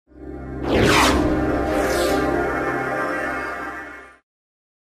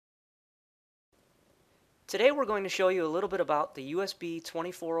Today we're going to show you a little bit about the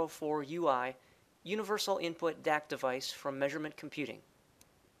USB-2404-UI Universal Input DAQ device from Measurement Computing.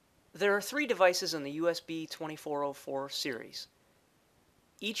 There are three devices in the USB-2404 series.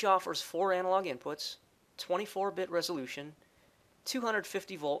 Each offers 4 analog inputs, 24-bit resolution,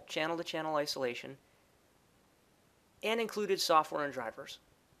 250-volt channel-to-channel isolation, and included software and drivers.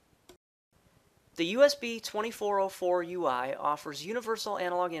 The USB-2404-UI offers universal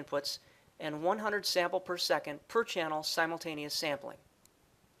analog inputs and 100 sample per second per channel simultaneous sampling.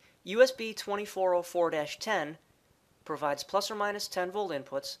 USB 2404-10 provides plus or minus 10 volt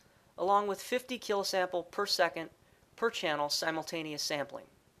inputs along with 50 kilosample per second per channel simultaneous sampling.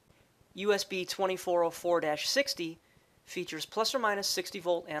 USB 2404-60 features plus or minus 60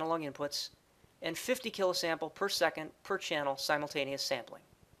 volt analog inputs and 50 kilosample per second per channel simultaneous sampling.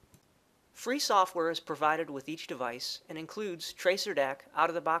 Free software is provided with each device and includes Tracer DAQ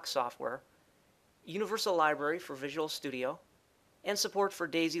out-of-the-box software, Universal Library for Visual Studio, and support for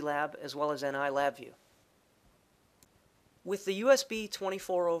Daisy Lab as well as NI LabVIEW. With the USB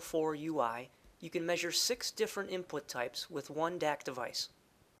 2404-UI, you can measure 6 different input types with one DAQ device,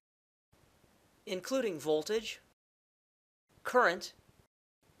 including voltage, current,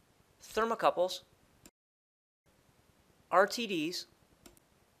 thermocouples, RTDs,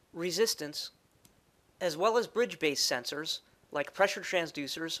 resistance, as well as bridge-based sensors like pressure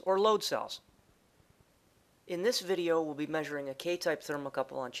transducers or load cells. In this video, we'll be measuring a K-type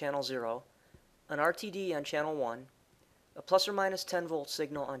thermocouple on channel 0, an RTD on channel 1, a plus or minus 10 volt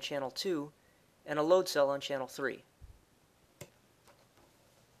signal on channel 2, and a load cell on channel 3.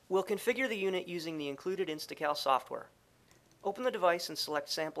 We'll configure the unit using the included Instacal software. Open the device and select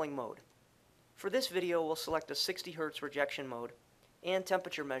sampling mode. For this video, we'll select a 60 Hz rejection mode and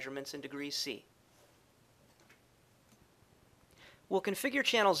temperature measurements in degrees C. We'll configure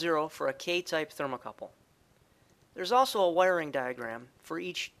channel 0 for a K-type thermocouple. There's also a wiring diagram for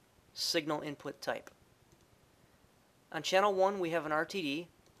each signal input type. On channel 1 we have an RTD.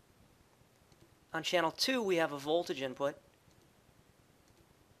 On channel 2 we have a voltage input.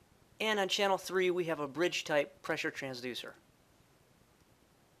 And on channel 3 we have a bridge type pressure transducer.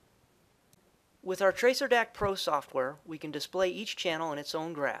 With our Tracer DAQ Pro software, we can display each channel in its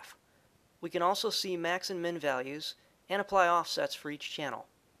own graph. We can also see max and min values and apply offsets for each channel.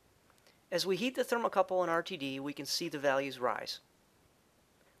 As we heat the thermocouple and RTD, we can see the values rise.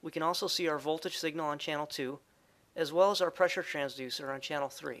 We can also see our voltage signal on channel 2, as well as our pressure transducer on channel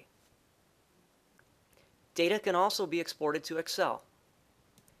 3. Data can also be exported to Excel.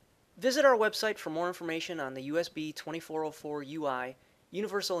 Visit our website for more information on the USB 2404-UI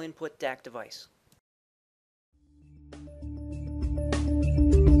Universal Input DAQ device.